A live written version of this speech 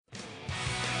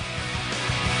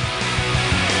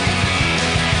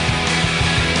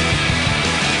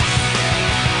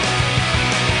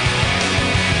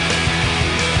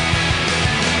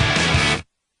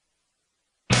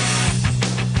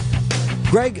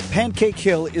Greg Pancake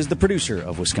Hill is the producer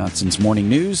of Wisconsin's Morning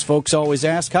News. Folks always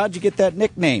ask, how'd you get that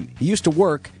nickname? He used to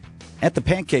work at the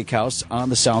Pancake House on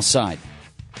the South Side.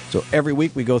 So every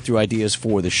week we go through ideas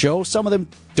for the show. Some of them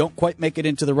don't quite make it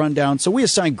into the rundown, so we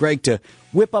assign Greg to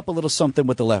whip up a little something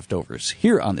with the leftovers.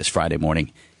 Here on this Friday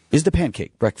morning is the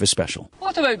Pancake Breakfast Special.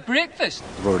 What about breakfast?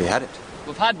 We've already had it.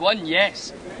 We've had one,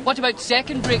 yes. What about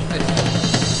second breakfast?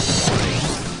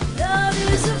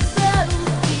 Love is a battlefield.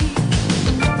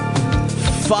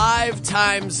 5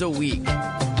 times a week.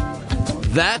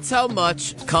 That's how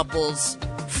much couples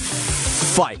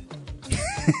fight.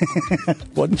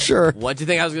 Wasn't sure. What'd you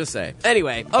think I was going to say?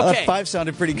 Anyway, okay. 5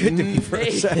 sounded pretty good to me for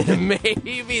a second.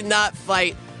 Maybe not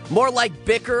fight. More like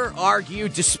bicker, argue,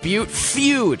 dispute,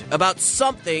 feud about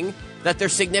something that their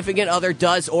significant other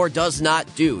does or does not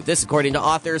do. This according to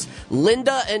authors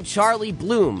Linda and Charlie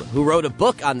Bloom, who wrote a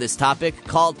book on this topic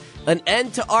called An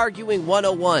End to Arguing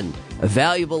 101, a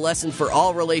valuable lesson for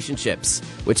all relationships,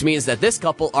 which means that this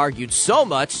couple argued so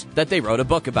much that they wrote a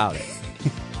book about it.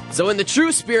 So in the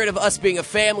true spirit of us being a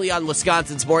family on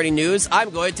Wisconsin's Morning News,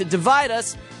 I'm going to divide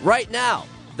us right now.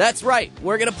 That's right.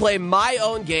 We're going to play my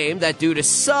own game that, due to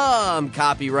some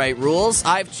copyright rules,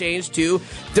 I've changed to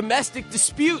domestic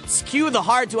disputes. Cue the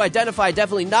hard to identify,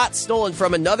 definitely not stolen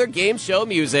from another game show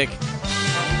music.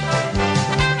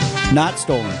 Not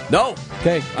stolen. No.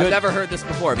 Okay, I've good. never heard this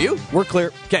before. Have you? We're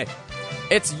clear. Okay.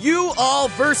 It's you all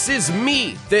versus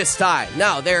me this time.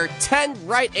 Now, there are 10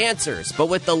 right answers, but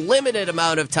with the limited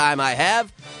amount of time I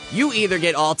have, you either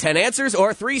get all 10 answers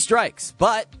or 3 strikes.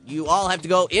 But you all have to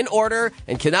go in order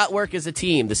and cannot work as a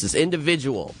team. This is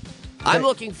individual. I'm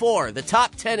looking for the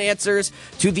top 10 answers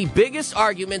to the biggest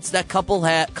arguments that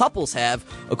couples have,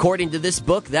 according to this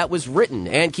book that was written.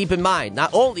 And keep in mind,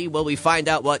 not only will we find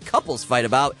out what couples fight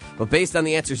about, but based on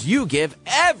the answers you give,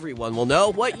 everyone will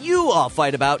know what you all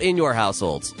fight about in your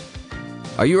households.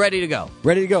 Are you ready to go?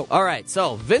 Ready to go. All right,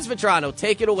 so Vince Vetrano,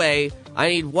 take it away. I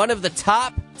need one of the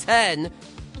top 10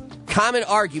 common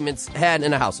arguments had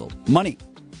in a household. Money.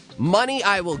 Money,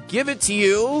 I will give it to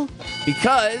you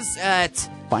because at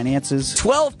Finances.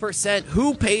 12%,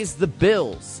 who pays the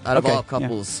bills out of all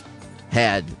couples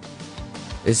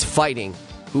is fighting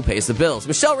who pays the bills.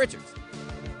 Michelle Richards.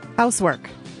 Housework.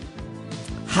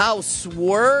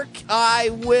 Housework, I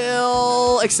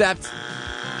will accept.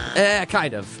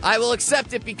 Kind of. I will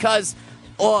accept it because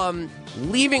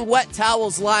leaving wet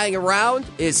towels lying around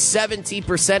is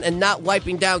 17%, and not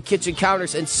wiping down kitchen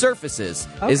counters and surfaces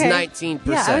is 19%.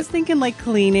 Yeah, I was thinking like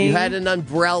cleaning. You had an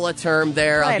umbrella term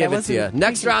there. Right, I'll give it to you.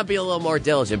 Next round, be a little more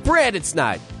diligent. Brandon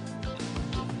Snide.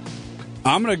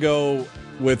 I'm going to go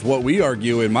with what we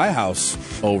argue in my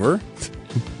house over.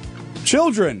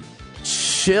 Children.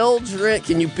 Children.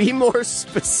 Can you be more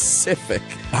specific?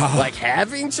 Like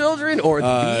having children or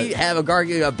have a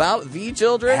argument about the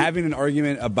children? Having an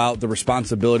argument about the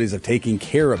responsibilities of taking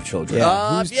care of children.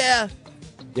 Yeah.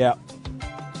 Yeah.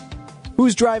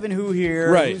 Who's driving who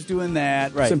here? Right. Who's doing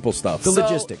that? Right. Simple stuff. The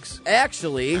logistics.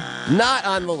 Actually, not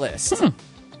on the list.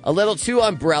 A little too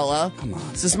umbrella. Come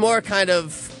on. This is more kind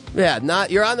of,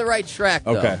 you're on the right track,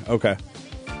 though. Okay.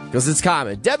 Because it's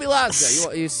common. Debbie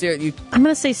Lanza, you I'm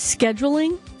going to say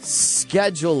scheduling.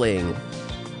 Scheduling.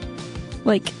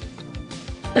 Like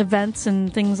events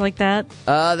and things like that.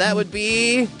 That would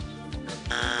be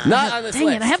not on this Dang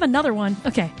list. it, I have another one.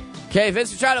 Okay. Okay,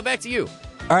 Vince Vetrano, back to you.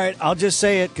 All right, I'll just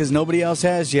say it because nobody else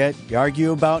has yet. You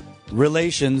argue about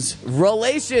relations.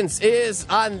 Relations is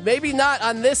on, maybe not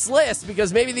on this list,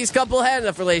 because maybe these couple had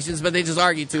enough relations, but they just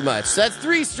argued too much. So that's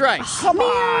 3 strikes. Come on.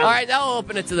 All right, now I'll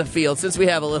open it to the field since we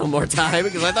have a little more time,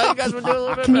 because I thought you guys would do a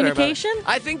little bit Communication? better.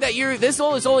 I think that this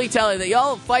one is only telling that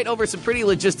y'all fight over some pretty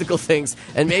logistical things,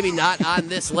 and maybe not on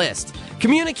this list.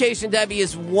 Communication, Debbie,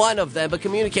 is one of them, but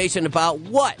communication about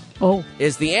what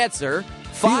is the answer.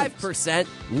 5%,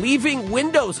 leaving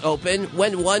windows open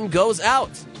when one goes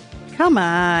out. Come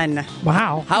on.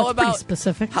 Wow. How That's about pretty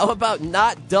specific? How about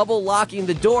not double locking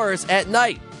the doors at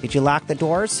night? Did you lock the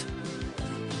doors?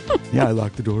 Yeah, I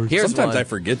locked the doors. Sometimes one. I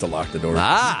forget to lock the door.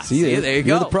 See, there you go.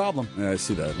 You're the problem. Yeah, I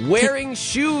see that. Wearing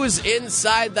shoes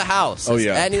inside the house. Oh, Has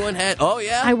yeah. anyone had? Oh,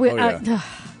 yeah.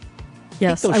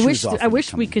 Yes, Take those shoes off I when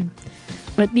wish you we come could,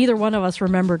 but neither one of us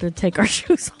remember to take our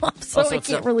shoes off, so so I it's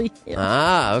can't a- really. Okay.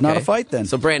 Not a fight then.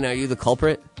 So, Brandon, are you the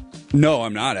culprit? No,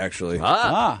 I'm not actually.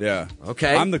 Yeah.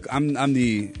 Okay. I'm the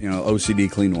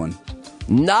OCD clean one.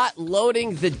 Not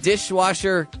loading the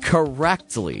dishwasher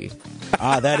correctly.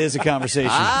 That is a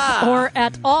conversation. Or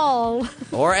at all.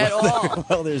 Or at all.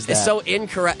 Well, there's that. So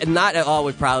incorrect. Not at all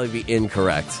would probably be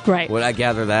incorrect. Right. Would I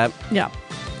gather that? Yeah.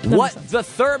 What the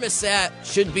thermostat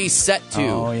should be set to.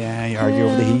 Oh, yeah, you argue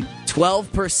over the heat.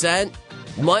 12%.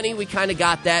 Money, we kind of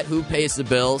got that. Who pays the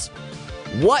bills?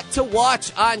 What to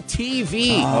watch on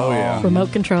TV? Oh, yeah.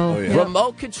 Remote control. Oh, yeah. Yep.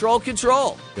 Remote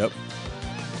control. Yep.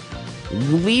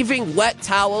 Leaving wet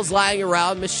towels lying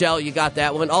around. Michelle, you got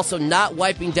that one. Also, not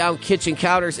wiping down kitchen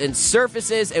counters and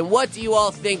surfaces. And what do you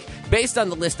all think, based on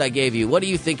the list I gave you, what do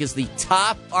you think is the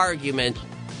top argument?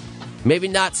 Maybe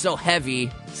not so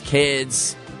heavy. It's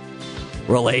kids,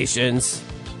 relations.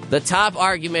 The top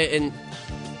argument and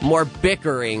more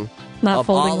bickering Not of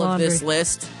folding all of laundry. this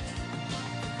list.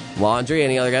 Laundry.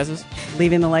 Any other guesses?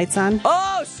 Leaving the lights on.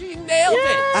 Oh, she nailed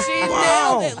it. She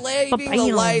nailed it. Leaving the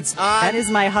Ba-bam. lights on. That is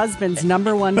my husband's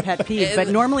number one pet peeve. But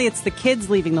normally it's the kids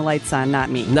leaving the lights on, not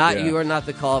me. Yeah. You are not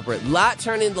the culprit. Not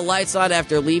turning the lights on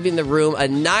after leaving the room. A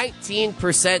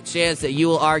 19% chance that you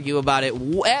will argue about it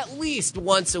at least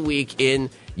once a week in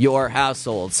your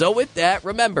household. So with that,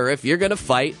 remember, if you're going to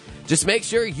fight, just make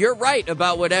sure you're right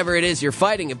about whatever it is you're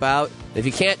fighting about. If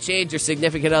you can't change your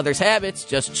significant other's habits,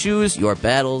 just choose your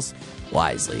battles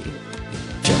wisely.